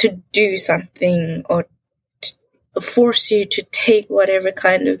to do something or force you to take whatever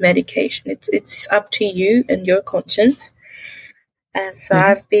kind of medication. It's up to you and your conscience. And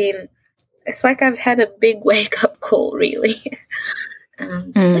so it's like I've had a big wake-up call, really.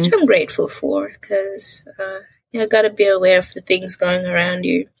 Which I'm grateful for, because you got to be aware of the things going around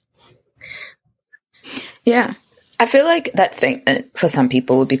you. Yeah. I feel like that statement for some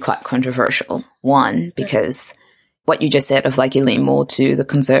people would be quite controversial. One, because what you just said of like you lean more to the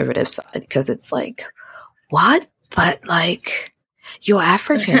conservative side, because it's like, what? But like, you're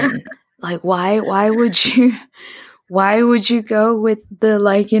African. Like, why would you go with the,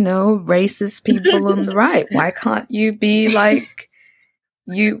 like, you know, racist people on the right? Why can't you be like,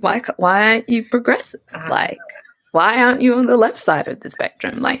 why aren't you progressive? Like, why aren't you on the left side of the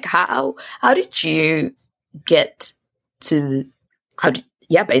spectrum? Like, how did you get to, how did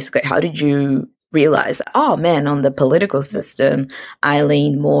you realize, oh man, on the political system, I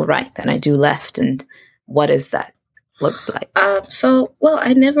lean more right than I do left? And what does that look like?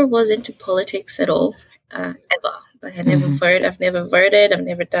 I never was into politics at all, ever. Like, I never voted. I've never voted. I've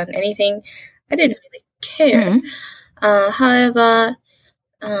never done anything. I didn't really care. However,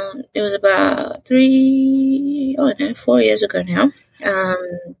 it was about 4 years ago now.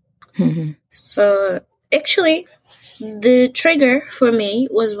 So actually, the trigger for me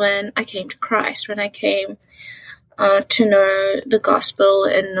was when I came to Christ, when I came to know the gospel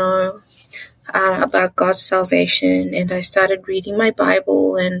and know about God's salvation, and I started reading my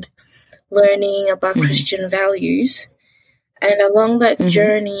Bible and learning about Christian values. And along that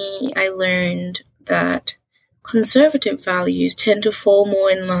journey, I learned that conservative values tend to fall more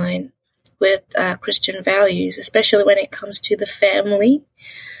in line with Christian values, especially when it comes to the family,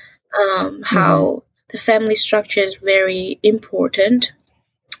 how the family structure is very important.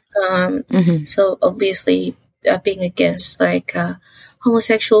 So obviously being against like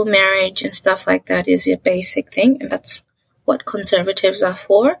homosexual marriage and stuff like that is a basic thing, and that's what conservatives are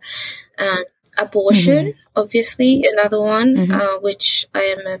for. Abortion, obviously, another one, which I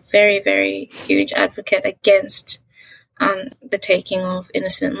am a very, very huge advocate against, the taking of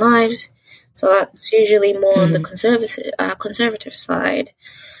innocent lives. So that's usually more on the conservative side.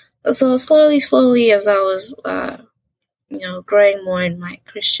 So slowly, as I was, growing more in my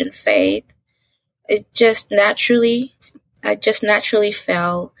Christian faith, I just naturally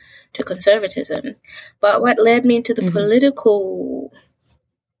fell to conservatism. But what led me into the political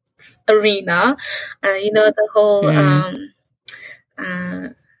arena, the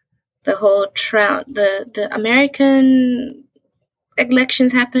American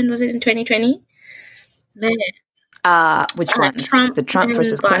elections happened. Was it in 2020? Man, Which ones? Trump The Trump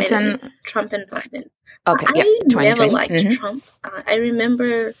versus Biden. Clinton? Trump and Biden. Okay, I never 2020. liked Trump. I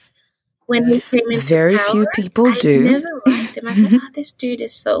remember when he came into Very power, few people do. I never liked him. I thought, this dude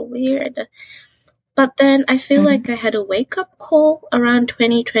is so weird. But then I feel like I had a wake-up call around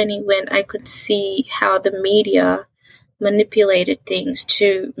 2020 when I could see how the media manipulated things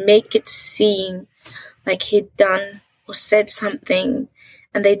to make it seem like he'd done or said something,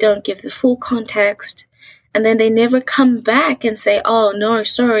 and they don't give the full context. And then they never come back and say, oh, no,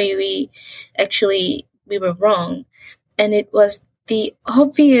 sorry, we were wrong. And it was the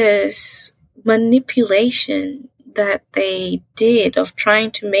obvious manipulation that they did of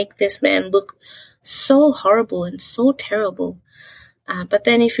trying to make this man look so horrible and so terrible. But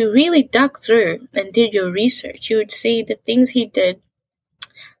then if you really dug through and did your research, you would see the things he did.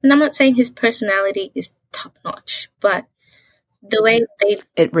 And I'm not saying his personality is top-notch, but the way they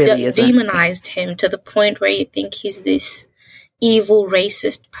demonized him to the point where you think he's this evil,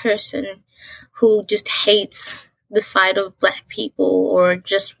 racist person who just hates the side of black people or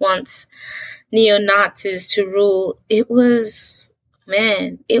just wants neo-Nazis to rule. It was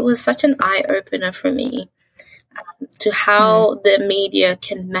such an eye-opener for me to how the media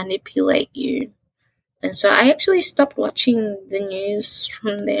can manipulate you. And so I actually stopped watching the news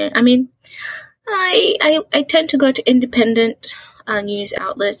from there. I mean, I tend to go to independent news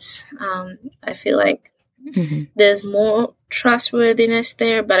outlets. I feel like there's more trustworthiness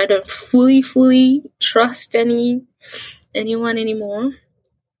there, but I don't fully trust anyone anymore.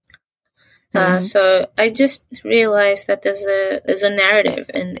 So I just realized that there's a narrative,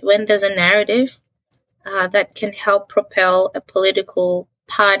 and when there's a narrative that can help propel a political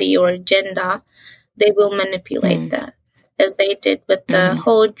party or agenda, they will manipulate that, as they did with the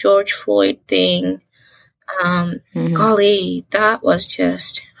whole George Floyd thing. Golly, that was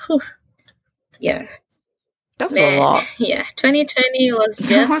just, yeah. That was a lot. Yeah, 2020 was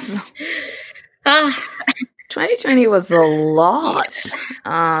just... 2020 was a lot.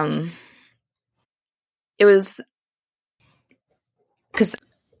 Yeah. It was... Because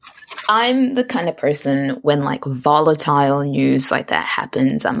I'm the kind of person when, like, volatile news like that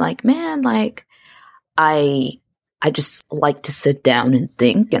happens, I'm like, man, like, I just like to sit down and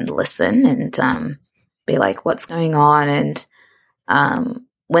think and listen and be like, what's going on? And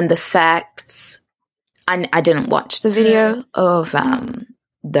when the facts... I didn't watch the video of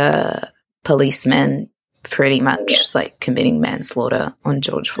the policeman pretty much like committing manslaughter on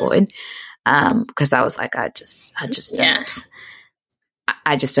George Floyd, because I was like, I just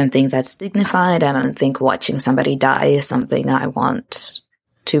don't think that's dignified. I don't think watching somebody die is something I want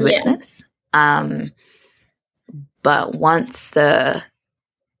to witness. But once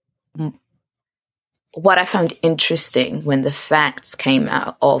what I found interesting when the facts came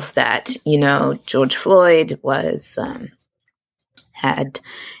out of that, you know, George Floyd was had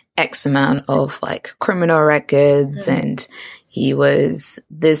X amount of like criminal records and he was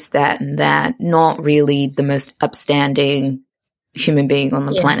this, that, and that, not really the most upstanding human being on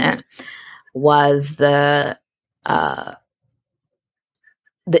the planet, was the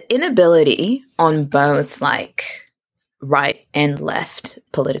inability on both like right and left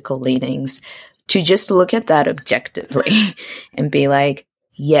political leanings to just look at that objectively and be like,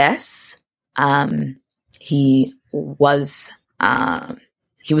 yes, he was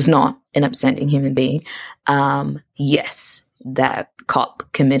not an upstanding human being. Yes, that cop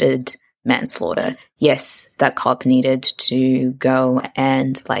committed manslaughter. Yes, that cop needed to go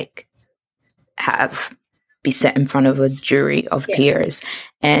and like be set in front of a jury of peers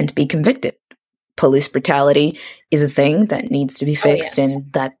and be convicted. Police brutality is a thing that needs to be fixed,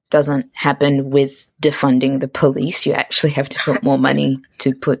 and that doesn't happen with defunding the police. You actually have to put more money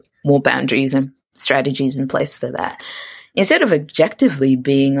to put more boundaries and strategies in place for that. Instead of objectively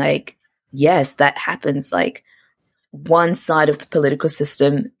being like, yes, that happens, like one side of the political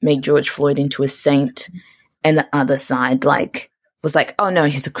system made George Floyd into a saint and the other side like was like, oh no,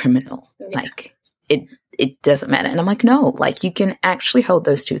 he's a criminal. Like it doesn't matter. And I'm like, no, like you can actually hold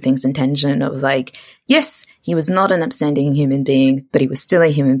those two things in tension of like, yes, he was not an upstanding human being, but he was still a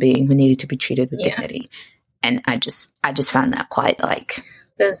human being who needed to be treated with dignity. And I just found that quite like,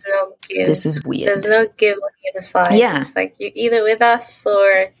 there's no give. This is weird. There's no give on either side. Yeah. It's like you're either with us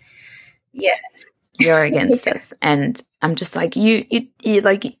or you're against us. And I'm just like, you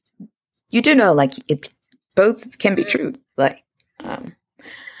like, you do know, like it both can be true. Like,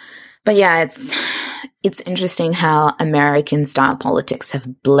 but yeah, it's interesting how American style politics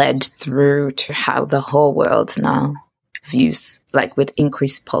have bled through to how the whole world now views, like with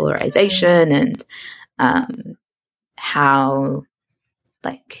increased polarization and how,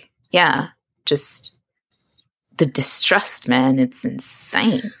 like, just the distrust, man, it's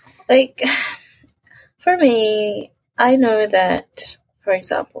insane. Like, for me, I know that, for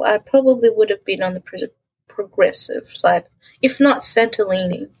example, I probably would have been on the progressive side, if not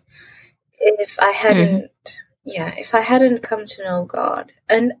center-leaning, if I hadn't, if I hadn't come to know God.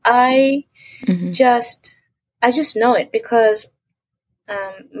 And I just know it because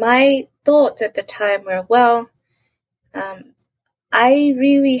my thoughts at the time were, well, I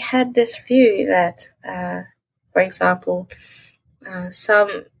really had this view that, for example,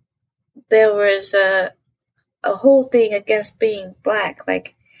 there was a whole thing against being black,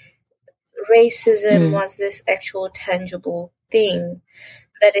 like racism was this actual tangible thing,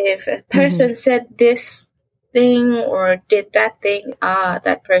 that if a person said this thing or did that thing,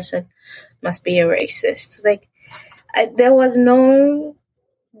 that person must be a racist. Like, there was no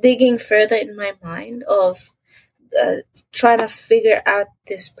digging further in my mind of trying to figure out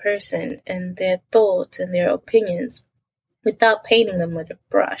this person and their thoughts and their opinions without painting them with a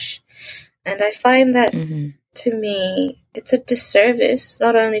brush. And I find that, to me, it's a disservice,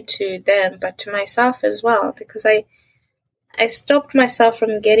 not only to them, but to myself as well, because I stopped myself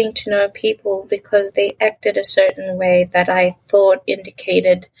from getting to know people because they acted a certain way that I thought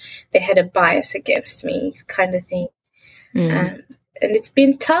indicated they had a bias against me, kind of thing. And it's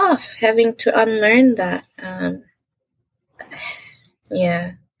been tough having to unlearn that.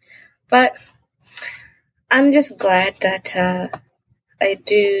 But I'm just glad that I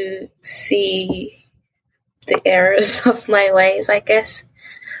do see the errors of my ways, I guess,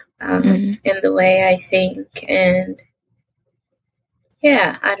 in the way I think. And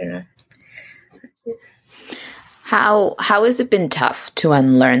I don't know. How has it been tough to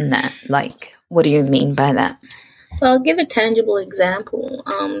unlearn that? Like, what do you mean by that? So I'll give a tangible example.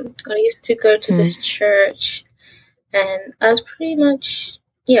 I used to go to this church, and I was pretty much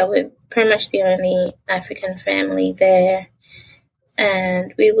the only African family there.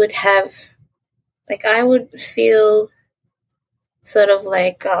 And we would have, like, I would feel sort of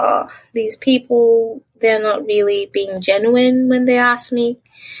like, these people, they're not really being genuine when they ask me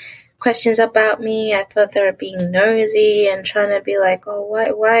questions about me. I thought they were being nosy and trying to be like, oh, why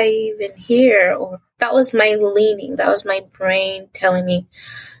are you even here? Or that was my leaning. That was my brain telling me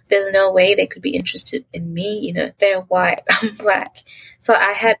there's no way they could be interested in me. You know, they're white, I'm black. So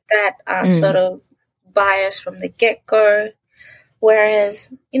I had that sort of bias from the get-go.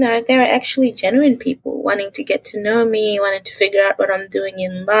 Whereas, you know, there are actually genuine people wanting to get to know me, wanting to figure out what I'm doing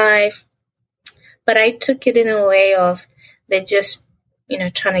in life. But I took it in a way of they're just, you know,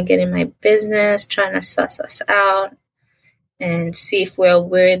 trying to get in my business, trying to suss us out and see if we're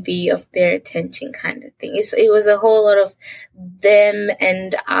worthy of their attention, kind of thing. It was a whole lot of them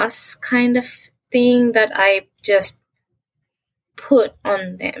and us kind of thing that I just put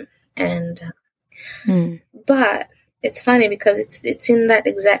on them. And but it's funny because it's in that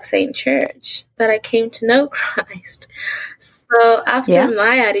exact same church that I came to know Christ. So after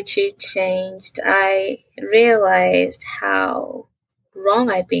my attitude changed, I realized how wrong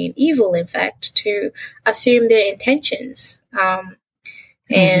I'd been, evil, in fact, to assume their intentions.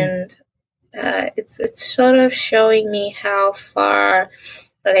 And it's sort of showing me how far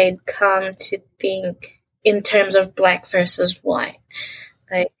I'd come to think in terms of black versus white.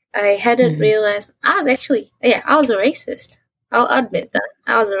 Like, I hadn't realized I was actually, I was a racist. I'll admit that.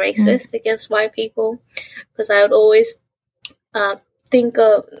 I was a racist against white people because I would always think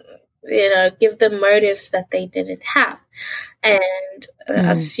of, give them motives that they didn't have and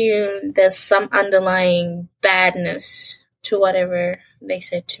assume there's some underlying badness to whatever they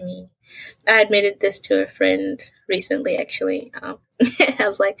said to me. I admitted this to a friend recently, actually. I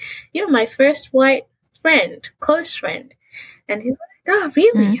was like, you're my first white friend, close friend. And he's like, oh,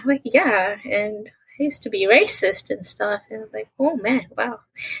 really? I'm like, yeah. And I used to be racist and stuff. And I was like, oh, man, wow.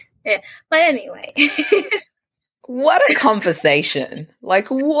 Yeah. But anyway. What a conversation. Like,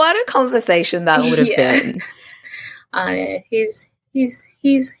 what a conversation that would have been.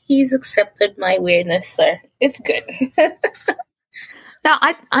 He's accepted my weirdness, so it's good. Now,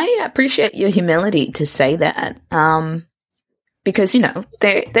 I appreciate your humility to say that, because,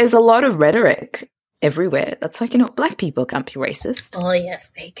 there's a lot of rhetoric everywhere that's like, black people can't be racist. Oh,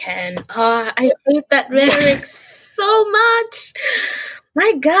 yes, they can. Oh, I hate that rhetoric so much.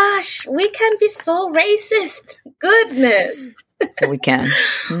 My gosh, we can be so racist. Goodness. We can.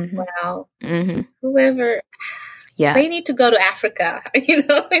 Wow. Whoever... Yeah. They need to go to Africa,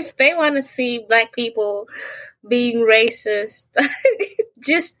 if they want to see black people being racist.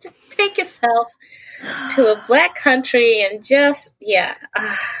 Just take yourself to a black country and just,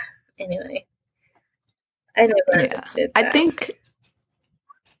 anyway. I never understood that. I think,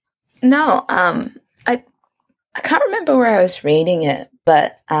 no, I can't remember where I was reading it,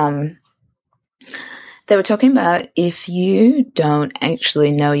 but they were talking about if you don't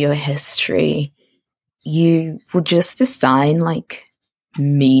actually know your history, you will just assign like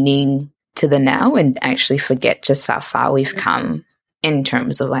meaning to the now and actually forget just how far we've come in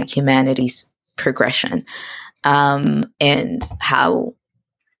terms of like humanity's progression, and how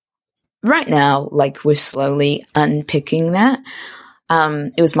right now, like, we're slowly unpicking that.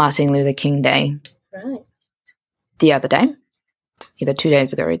 It was Martin Luther King Day the other day, either 2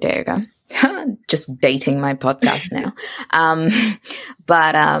 days ago or a day ago. Just dating my podcast now.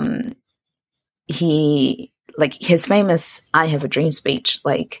 But he, like, his famous I Have a Dream speech,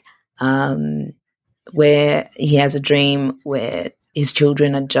 like, where he has a dream where his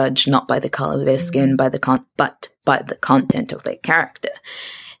children are judged not by the color of their skin, but by the content of their character.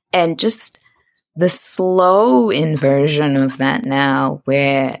 And just the slow inversion of that now,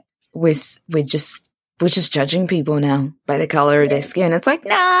 where we're just judging people now by the color of their skin. It's like,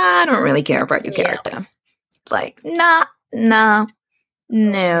 nah, I don't really care about your character. Like, no,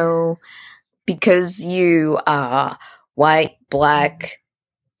 because you are white, black,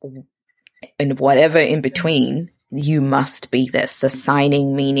 and whatever in between, you must be this,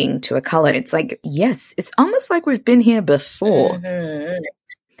 assigning meaning to a color. It's like, yes, it's almost like we've been here before.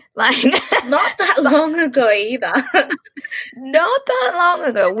 Like, not that long ago either. Not that long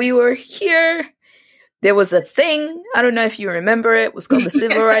ago. We were here. There was a thing. I don't know if you remember it. It was called the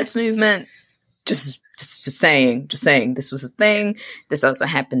Civil Rights Movement. Just saying. This was a thing. This also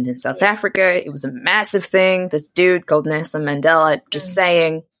happened in South Africa. It was a massive thing. This dude called Nelson Mandela. Just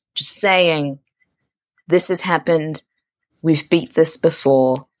saying. This has happened. We've beat this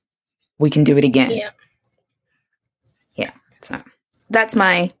before. We can do it again. Yeah. So that's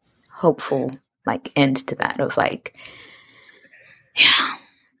my hopeful, like, end to that of, like, yeah,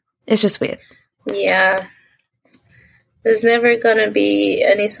 it's just weird. Yeah. There's never gonna be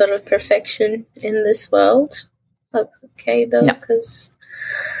any sort of perfection in this world. Okay, though, because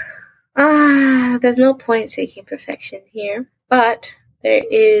there's no point seeking perfection here. But there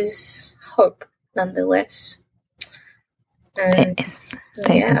is hope, nonetheless. And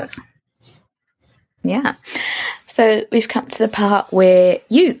there is. Yeah. So we've come to the part where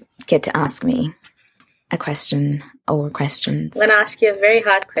you get to ask me a question or questions. I'm going to ask you a very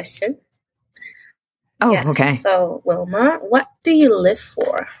hard question. Oh, yes. Okay. So, Wilma, what do you live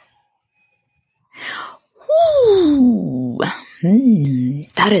for? Ooh,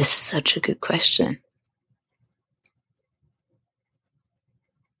 that is such a good question.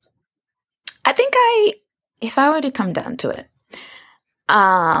 I think if I were to come down to it,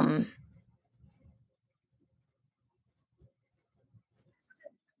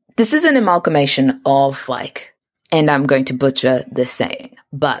 this is an amalgamation of, like, and I'm going to butcher this saying,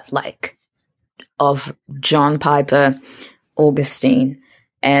 but, like, of John Piper, Augustine,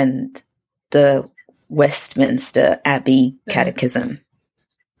 and the Westminster Abbey Catechism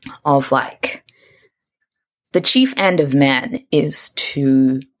of, like, the chief end of man is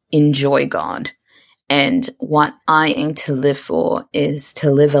to enjoy God. And what I aim to live for is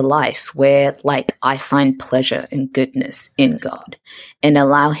to live a life where, like, I find pleasure and goodness in God and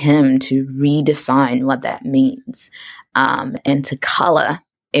allow Him to redefine what that means, and to color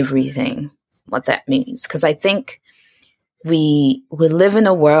everything what that means. Because I think we live in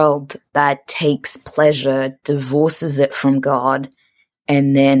a world that takes pleasure, divorces it from God,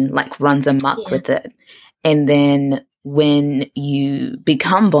 and then, like, runs amok with it. And then when you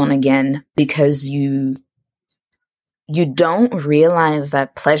become born again, because you don't realize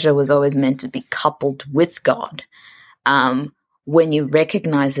that pleasure was always meant to be coupled with God, when you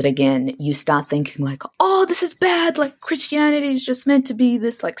recognize it again, you start thinking, like, oh, this is bad. Like, Christianity is just meant to be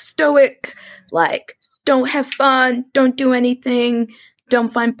this, like, stoic, like, don't have fun, don't do anything,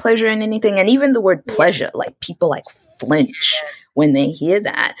 don't find pleasure in anything. And even the word pleasure, like, people, like, flinch when they hear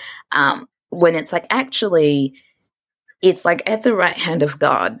that, when it's like, actually, it's like at the right hand of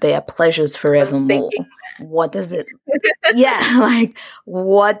God, there are pleasures forevermore. What does it, like,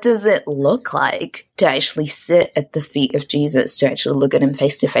 what does it look like to actually sit at the feet of Jesus, to actually look at Him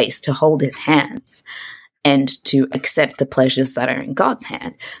face to face, to hold His hands, and to accept the pleasures that are in God's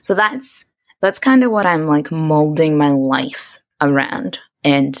hand? So that's kind of what I'm, like, molding my life around,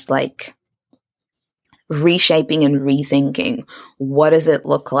 and, like, reshaping and rethinking, what does it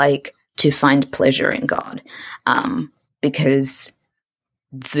look like to find pleasure in God? Because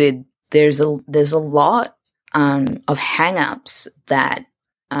there's a lot of hang-ups that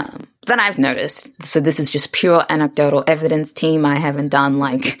I've noticed. So this is just pure anecdotal evidence, team. I haven't done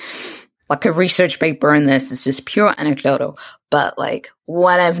like a research paper on this. It's just pure anecdotal. But like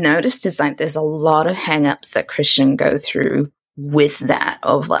what I've noticed is like there's a lot of hang-ups that Christians go through with that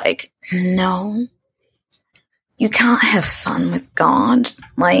of like, no, you can't have fun with God.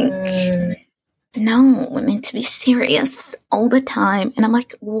 Like, no, we're meant to be serious all the time. And I'm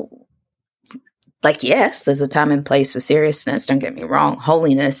like, well, like, yes, there's a time and place for seriousness. Don't get me wrong.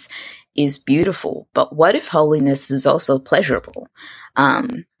 Holiness is beautiful. But what if holiness is also pleasurable?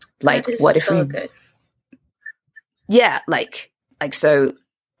 Like, what if so good. Yeah, so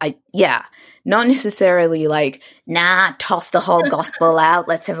not necessarily like, nah, toss the whole gospel out.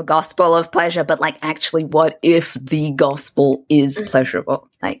 Let's have a gospel of pleasure. But like, actually, what if the gospel is pleasurable?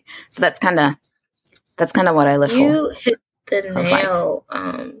 Like, so that's kind of what I live for. You hit the nail.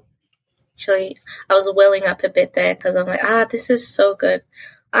 Actually, I was welling up a bit there because I'm like, this is so good.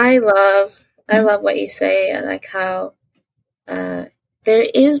 I love what you say. I like how there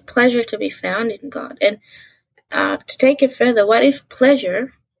is pleasure to be found in God. And to take it further, what if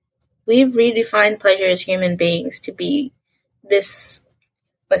pleasure, we've redefined pleasure as human beings to be this,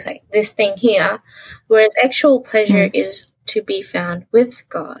 let's say, this thing here, whereas actual pleasure is to be found with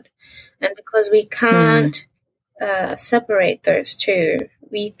God. And because we can't separate those two,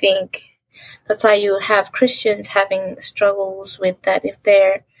 we think that's why you have Christians having struggles with that. If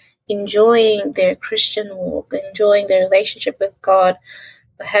they're enjoying their Christian walk, enjoying their relationship with God,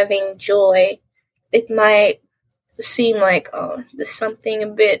 having joy, it might seem like, there's something a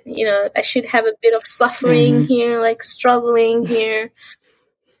bit, I should have a bit of suffering here, like struggling here.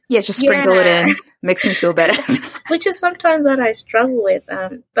 Yeah, just sprinkle it in. Makes me feel better. Which is sometimes what I struggle with.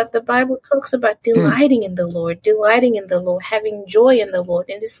 But the Bible talks about delighting in the Lord, having joy in the Lord.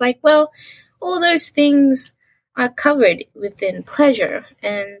 And it's like, well, all those things are covered within pleasure.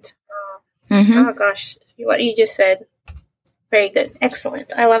 And, oh gosh, what you just said, very good.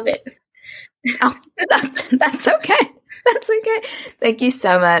 Excellent. I love it. Oh, that's okay. That's okay. Thank you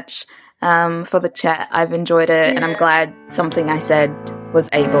so much for the chat. I've enjoyed it, and I'm glad something I said was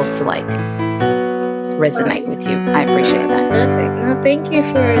able to like resonate with you. I appreciate that. Perfect. No, thank you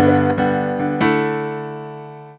for this time.